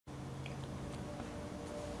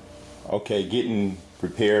Okay, getting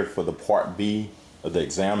prepared for the part B of the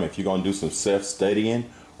exam. If you're going to do some self-studying,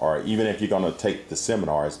 or even if you're going to take the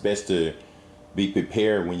seminar, it's best to be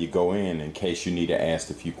prepared when you go in case you need to ask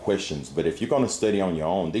a few questions. But if you're going to study on your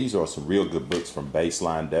own, these are some real good books from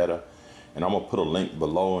Baseline Data, and I'm going to put a link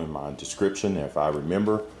below in my description if I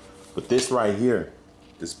remember. But this right here,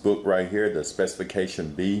 this book right here, the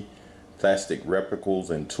Specification B, Plastic Replicals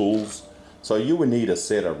and Tools. So you would need a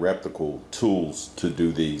set of replical tools to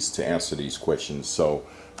do these, to answer these questions. So,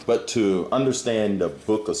 but to understand the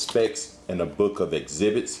book of specs and the book of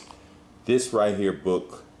exhibits, this right here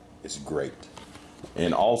book is great.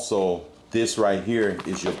 And also this right here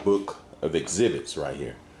is your book of exhibits right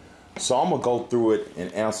here. So I'm gonna go through it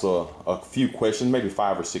and answer a few questions, maybe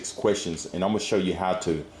 5 or 6 questions, and I'm gonna show you how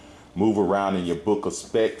to move around in your book of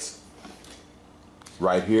specs.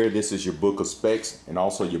 Right here, this is your book of specs and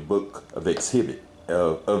also your book of exhibits,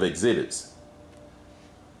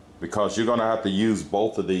 because you're gonna have to use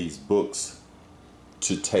both of these books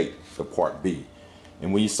to take the part B.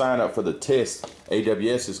 And when you sign up for the test,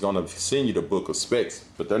 AWS is gonna send you the book of specs,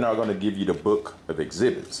 but they're not gonna give you the book of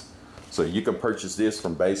exhibits. So you can purchase this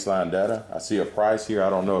from Baseline Data. I see a price here. I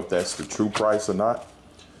don't know if that's the true price or not,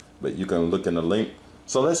 but you can look in the link.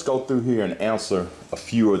 So let's go through here and answer a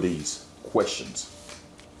few of these questions.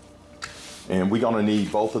 And we're gonna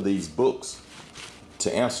need both of these books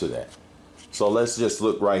to answer that. So let's just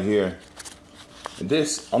look right here. And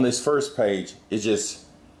this, on this first page, it just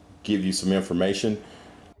gives you some information.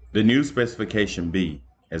 The new Specification B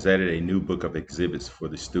has added a new book of exhibits for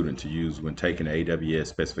the student to use when taking the AWS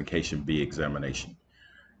Specification B examination.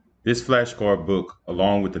 This flashcard book,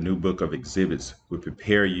 along with the new book of exhibits, will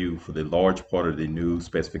prepare you for the large part of the new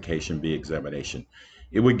Specification B examination.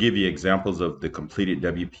 It will give you examples of the completed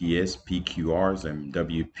WPS, PQRs, and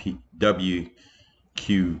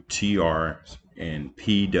WQTRs, and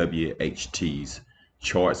PWHTs,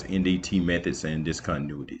 charts, NDT methods, and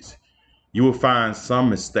discontinuities. You will find some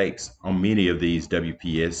mistakes on many of these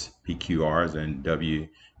WPS, PQRs, and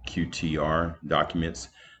WQTR documents.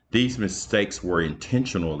 These mistakes were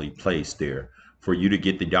intentionally placed there for you to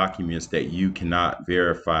get the documents that you cannot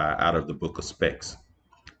verify out of the book of specs,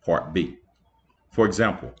 Part B. For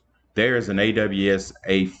example, there is an AWS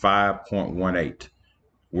A5.18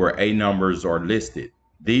 where A numbers are listed.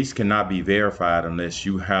 These cannot be verified unless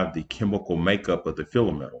you have the chemical makeup of the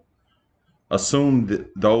filler metal. Assume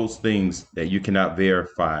those things that you cannot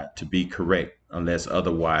verify to be correct unless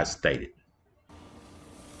otherwise stated.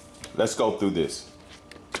 Let's go through this.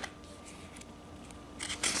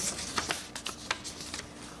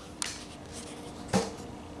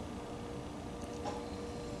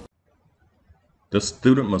 The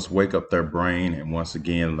student must wake up their brain and once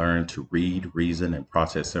again learn to read, reason, and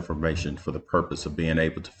process information for the purpose of being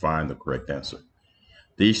able to find the correct answer.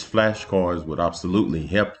 These flashcards would absolutely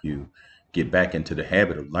help you get back into the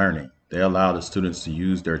habit of learning. They allow the students to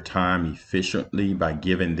use their time efficiently by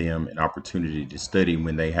giving them an opportunity to study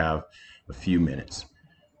when they have a few minutes.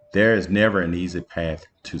 There is never an easy path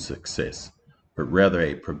to success, but rather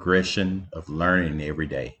a progression of learning every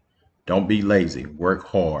day. Don't be lazy, work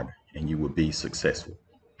hard, and you will be successful.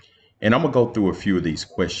 And I'm gonna go through a few of these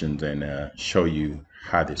questions and show you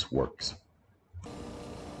how this works.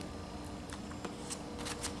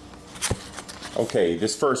 Okay,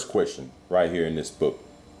 this first question right here in this book.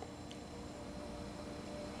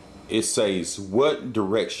 It says, what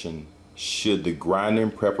direction should the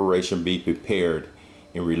grinding preparation be prepared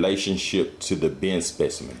in relationship to the bend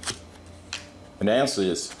specimen? And the answer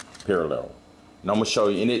is parallel. And I'm going to show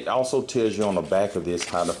you, and it also tells you on the back of this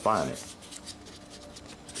how to find it.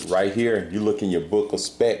 Right here, you look in your book of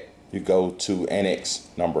spec, you go to annex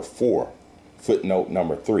number 4, footnote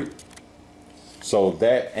number 3. So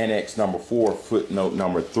that annex number 4, footnote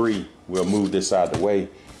number 3, we'll move this out of the way.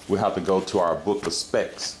 We'll have to go to our book of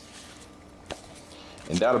specs.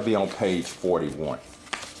 And that'll be on page 41.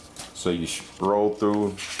 So you scroll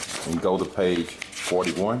through and go to page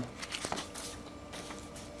 41.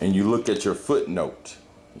 And you look at your footnote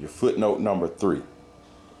number 3.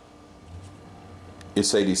 It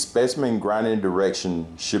says the specimen grinding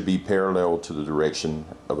direction should be parallel to the direction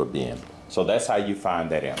of a bend. So that's how you find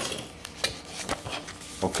that answer.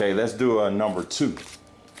 Okay, let's do number 2.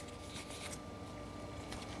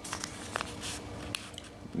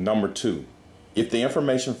 Number 2. If the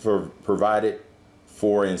information provided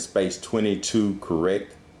for in space 22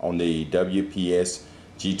 correct on the WPS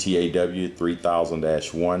GTAW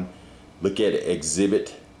 3000-1, look at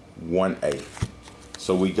exhibit 1A.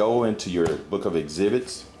 So we go into your book of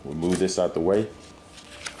exhibits. We'll move this out the way.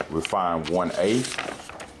 We'll find 1A.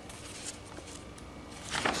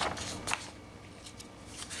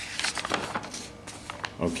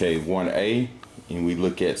 Okay, 1A, and we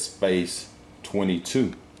look at space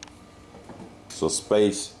 22. So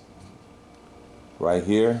space right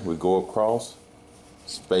here, we go across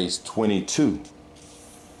space 22,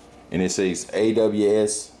 and it says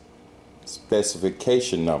AWS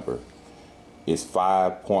specification number is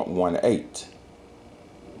 5.18.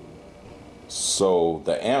 So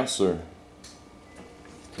the answer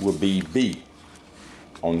would be B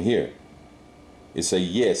on here. It says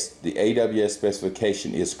yes, the AWS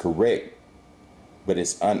specification is correct, but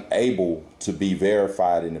it's unable to be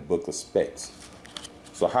verified in the book of specs.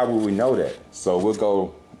 So how will we know that? So we'll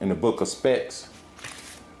go in the book of specs,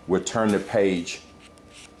 we'll turn to page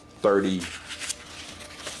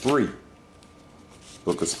 33.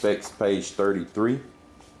 Book of specs, page 33.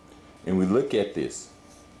 And we look at this.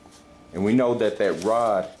 And we know that that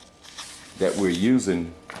rod that we're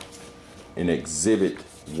using in exhibit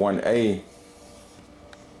 1A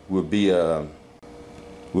would be a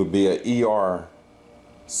ER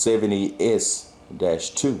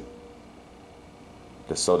 70S-2.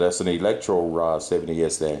 So that's an electro rod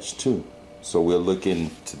 70S-2. So we'll look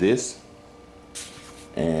into this,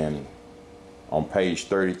 and on page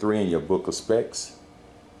 33 in your book of specs,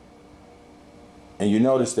 and you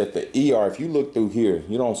notice that the ER, if you look through here,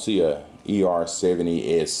 you don't see a ER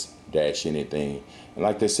 70S dash anything. And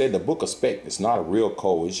like they said, the book of spec is not a real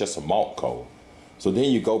code, it's just a malt code. So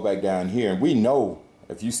then you go back down here, and we know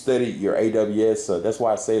if you study your AWS, that's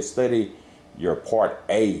why I say study your part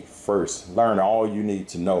A first. Learn all you need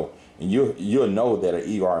to know, and you'll know that an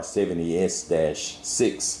ER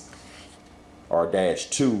 70S-6 or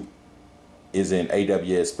 -2 is in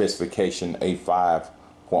AWS specification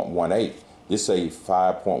A5.18. This says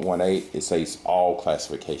 5.18. It says all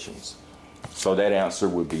classifications. So that answer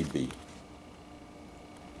would be B.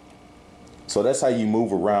 So that's how you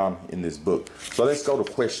move around in this book. So let's go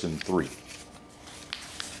to question 3.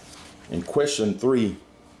 In question 3,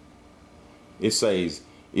 it says,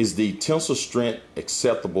 is the tensile strength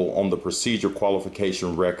acceptable on the procedure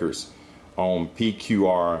qualification records on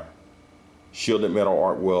PQR shielded metal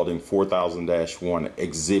arc welding 4000-1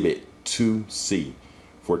 exhibit 2C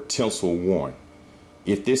for tensile 1?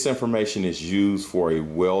 If this information is used for a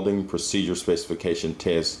welding procedure specification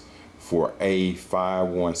test for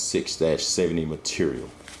A516-70 material.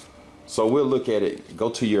 So we'll look at it, go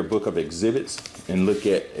to your book of exhibits and look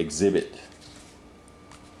at exhibit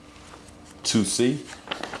 2C.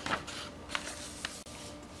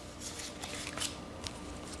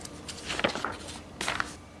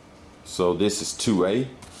 So this is 2A.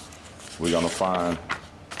 We're going to find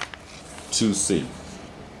 2C.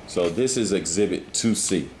 So this is exhibit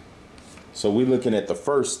 2C. So we're looking at the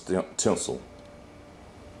first tensile,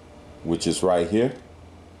 which is right here.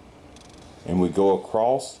 And we go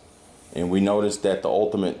across, and we notice that the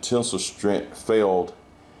ultimate tensile strength failed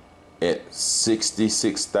at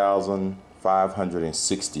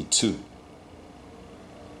 66,562.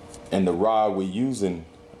 And the rod we're using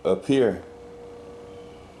up here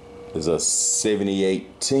is a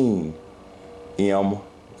 7018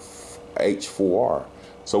 MH4R.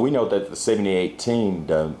 So we know that the 7018,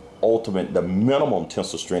 the minimum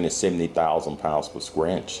tensile strength is 70,000 pounds per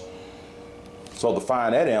square inch. So to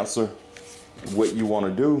find that answer, what you want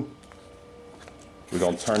to do, we're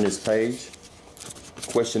going to turn this page.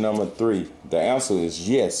 Question number 3. The answer is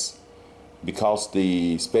yes, because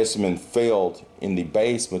the specimen failed in the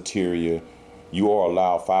base material, you are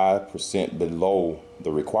allowed 5% below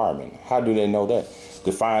the requirement. How do they know that?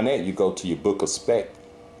 To find that, you go to your book of spec,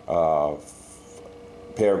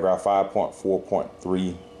 paragraph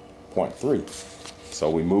 5.4.3.3. So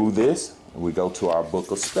we move this, and we go to our book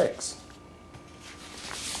of specs.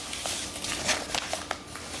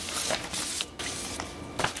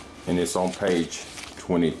 And it's on page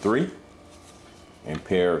 23 in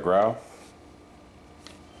paragraph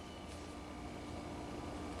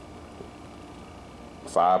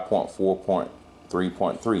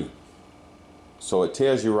 5.4.3.3. So it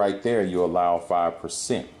tells you right there you allow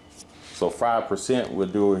 5%. So 5% we'll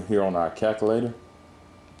do it here on our calculator.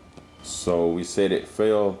 So we said it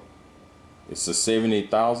failed. It's a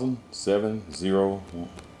 70,000, 70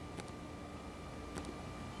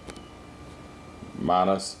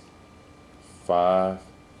 minus 5%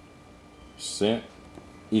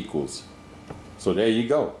 equals. So there you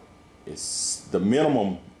go. It's the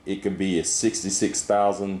minimum it could be is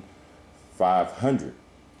 66,500,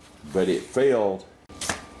 but it failed,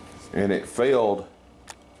 and it failed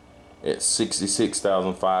at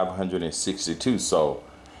 66,562. So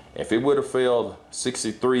if it would have failed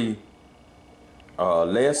 63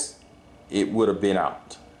 less, it would have been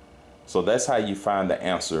out. So that's how you find the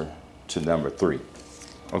answer to number 3.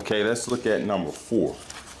 Okay, let's look at number 4.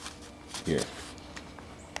 here.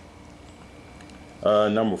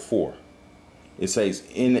 Number 4. It says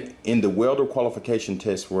in the welder qualification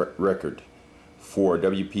test record for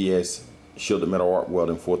WPS shielded metal arc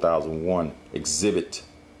welding 4001 exhibit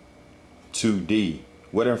 2D,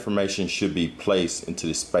 what information should be placed into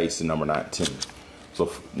the space in number 19? So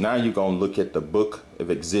now you're going to look at the book of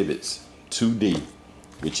exhibits 2D,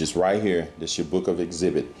 which is right here. This is your book of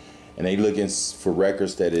exhibit, and they looking for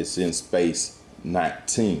records that is in space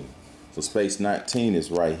 19. So space 19 is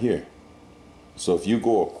right here. So if you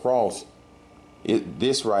go across it,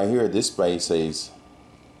 this right here, this space says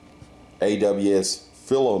AWS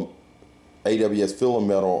filler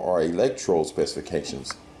metal or electrode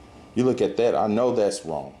specifications. You look at that, I know that's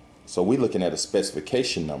wrong. So we're looking at a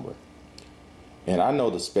specification number. And I know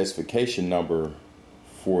the specification number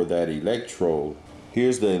for that electrode.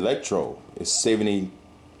 Here's the electrode. It's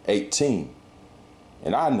 7018.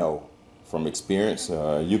 And I know from experience,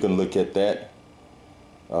 you can look at that.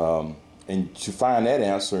 And to find that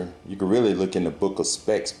answer, you can really look in the book of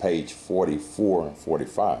specs, page 44 and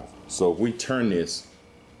 45. So if we turn this,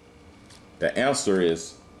 the answer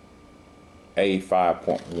is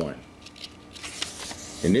A5.1.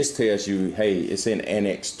 And this tells you, hey, it's in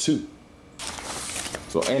Annex 2.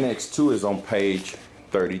 So Annex 2 is on page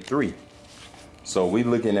 33. So we're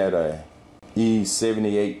looking at a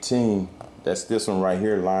E7018. That's this one right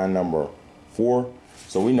here, line number 4.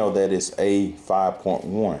 So we know that it's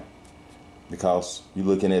A5.1. Because you're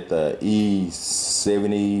looking at the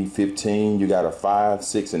E7015, you got a 5,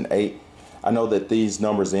 6, and 8. I know that these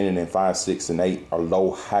numbers ending in 5, 6, and 8 are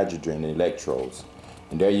low hydrogen electrodes.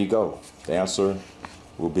 And there you go. The answer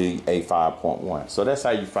will be A5.1. So that's how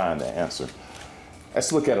you find the answer.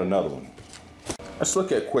 Let's look at another one. Let's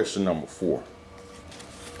look at question number 4.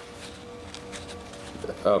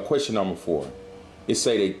 Question number 4. It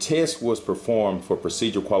said a test was performed for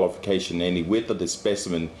procedure qualification and the width of the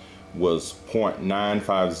specimen was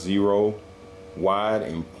 0.950 wide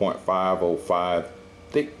and 0.505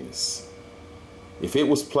 thickness. If it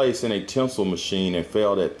was placed in a tensile machine and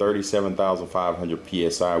failed at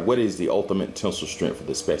 37,500 psi, what is the ultimate tensile strength for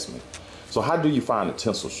the specimen? So how do you find the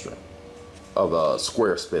tensile strength of a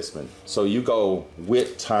square specimen? So you go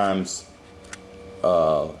width times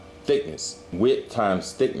thickness, width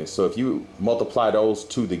times thickness. So if you multiply those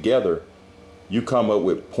two together, you come up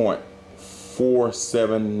with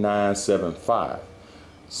 0.47975.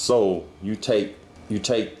 So you take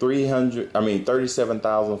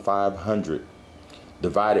 37,500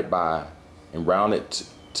 divided by and round it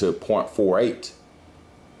to 0.48.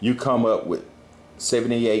 You come up with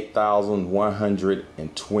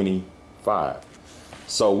 78,125.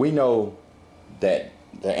 So we know that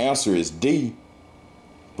the answer is D,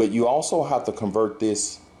 but you also have to convert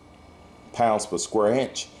this pounds per square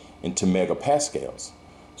inch into megapascals.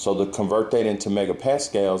 So to convert that into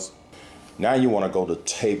megapascals, now you want to go to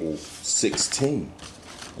table 16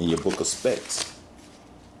 in your book of specs.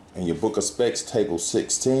 In your book of specs, table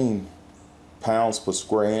 16, pounds per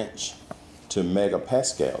square inch to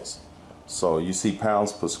megapascals. So you see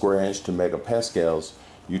pounds per square inch to megapascals,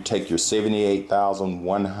 you take your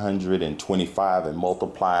 78,125 and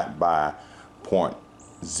multiply it by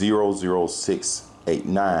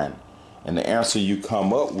 0.00689. And the answer you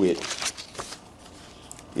come up with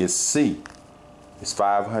is C. It's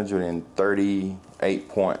 538.3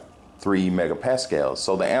 megapascals.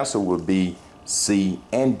 So the answer would be C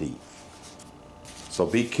and D. So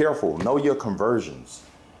be careful. Know your conversions.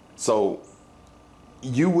 So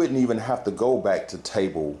you wouldn't even have to go back to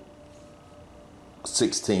table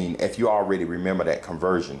 16 if you already remember that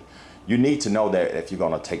conversion. You need to know that if you're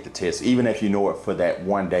going to take the test, even if you know it for that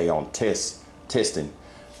one day on testing,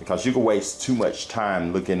 because you can waste too much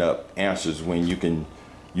time looking up answers when you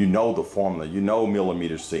know the formula, you know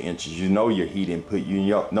millimeters to inches, you know your heat input, you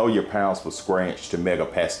know your pounds per square inch to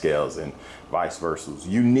megapascals and vice versa.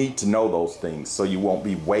 You need to know those things so you won't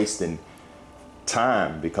be wasting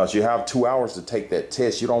time, because you have 2 hours to take that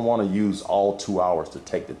test. You don't want to use all 2 hours to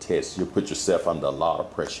take the test. You'll put yourself under a lot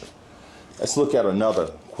of pressure. Let's look at another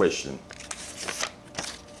question.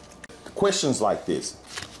 Questions like this.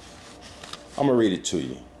 I'm going to read it to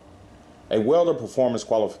you. A welder performance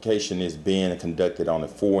qualification is being conducted on a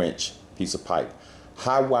 4-inch piece of pipe.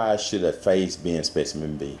 How wide should a phase bend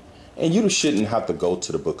specimen be? And you shouldn't have to go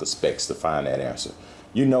to the book of specs to find that answer.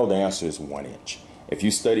 You know the answer is 1 inch if you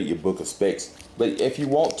studied your book of specs. But if you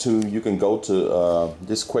want to, you can go to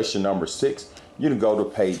this question number 6. You can go to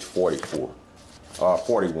page 41.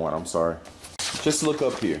 I'm sorry. Just look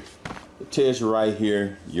up here. It tells you right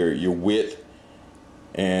here your width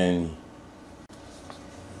and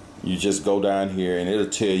You just go down here and it'll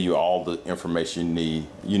tell you all the information you need.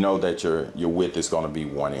 You know that your width is going to be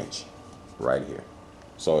 1 inch right here.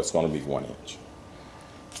 So it's going to be 1 inch.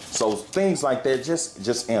 So things like that,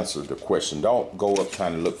 just answer the question. Don't go up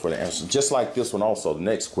trying to look for the answer. Just like this one also, the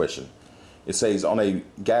next question. It says, on a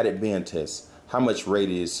guided bend test, how much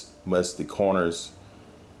radius must the corners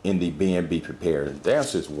in the bend be prepared? The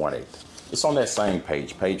answer is 1/8. It's on that same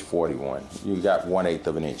page, page 41. You got 1/8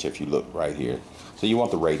 of an inch if you look right here. So you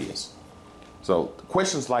want the radius. So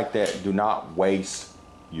questions like that, do not waste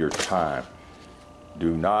your time.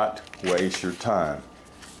 Do not waste your time.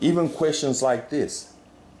 Even questions like this,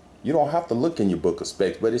 you don't have to look in your book of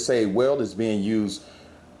specs, but it say weld is being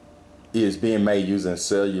made using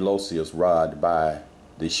cellulosic rod by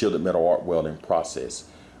the shielded metal arc welding process.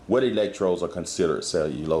 What electrodes are considered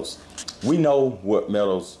cellulose? We know what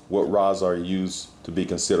rods are used to be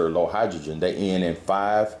considered low hydrogen. They end in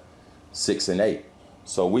 5, 6, and 8.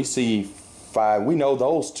 So we see 5. We know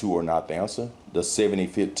those two are not the answer. The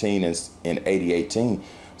 70-15 and 80-18.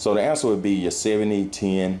 So the answer would be your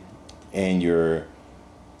 70-10 and your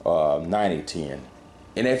 90-10.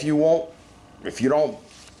 And if you don't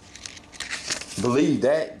believe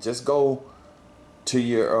that, just go to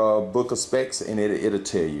your book of specs and it'll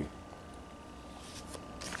tell you.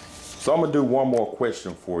 So I'm gonna do one more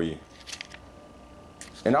question for you.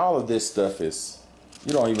 And all of this stuff is,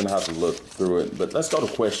 you don't even have to look through it, but let's go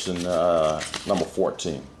to question number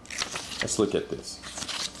 14. Let's look at this.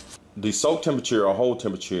 The soak temperature or hold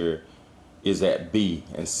temperature is at B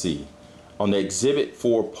and C. On the Exhibit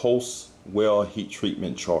 4 post-weld heat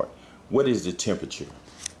treatment chart, what is the temperature?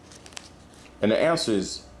 And the answer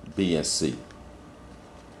is B and C.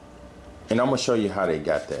 And I'm going to show you how they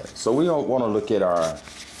got that. So we don't want to look at our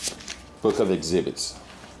book of exhibits.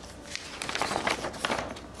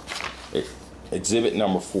 Exhibit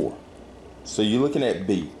number 4. So you're looking at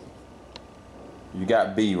B. You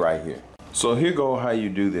got B right here. So here go how you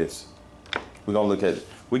do this. We're going to look at it.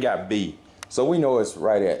 We got B. So we know it's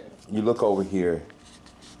right at, you look over here,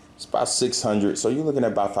 it's about 600. So you're looking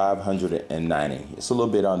at about 590. It's a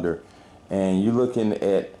little bit under. And you're looking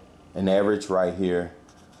at an average right here.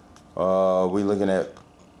 We're looking at,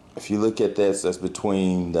 if you look at this, that's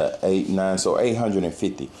between the 8 and 9, so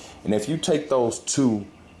 850. And if you take those two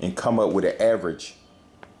and come up with an average,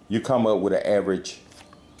 you come up with an average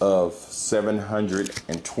of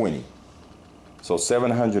 720. So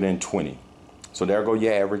 720. So there go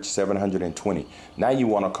your average, 720. Now you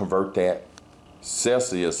want to convert that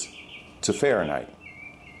Celsius to Fahrenheit.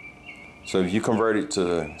 So if you convert it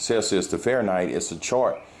to Celsius to Fahrenheit, it's a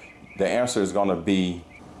chart. The answer is going to be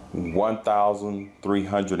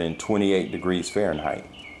 1,328 degrees Fahrenheit.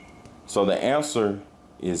 So the answer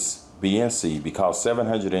is B and C, because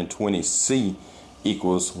 720 C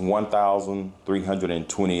equals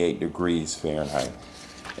 1,328 degrees Fahrenheit.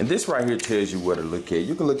 And this right here tells you what to look at.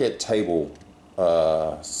 You can look at table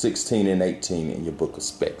 16 and 18 in your book of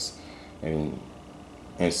specs. And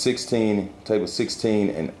 16, table 16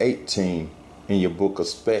 and 18 in your book of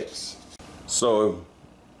specs. So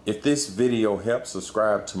if this video helps,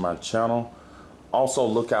 subscribe to my channel. Also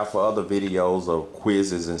look out for other videos of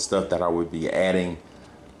quizzes and stuff that I would be adding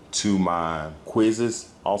to my quizzes.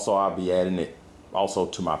 Also, I'll be adding it also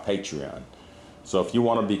to my Patreon. So if you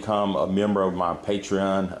want to become a member of my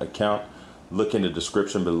Patreon account, look in the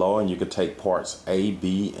description below and you can take parts A,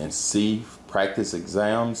 B, and C practice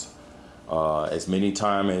exams as many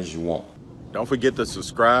times as you want. Don't forget to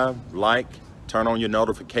subscribe, like, turn on your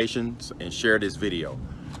notifications, and share this video.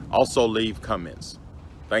 Also leave comments.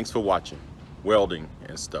 Thanks for watching welding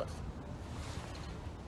and stuff.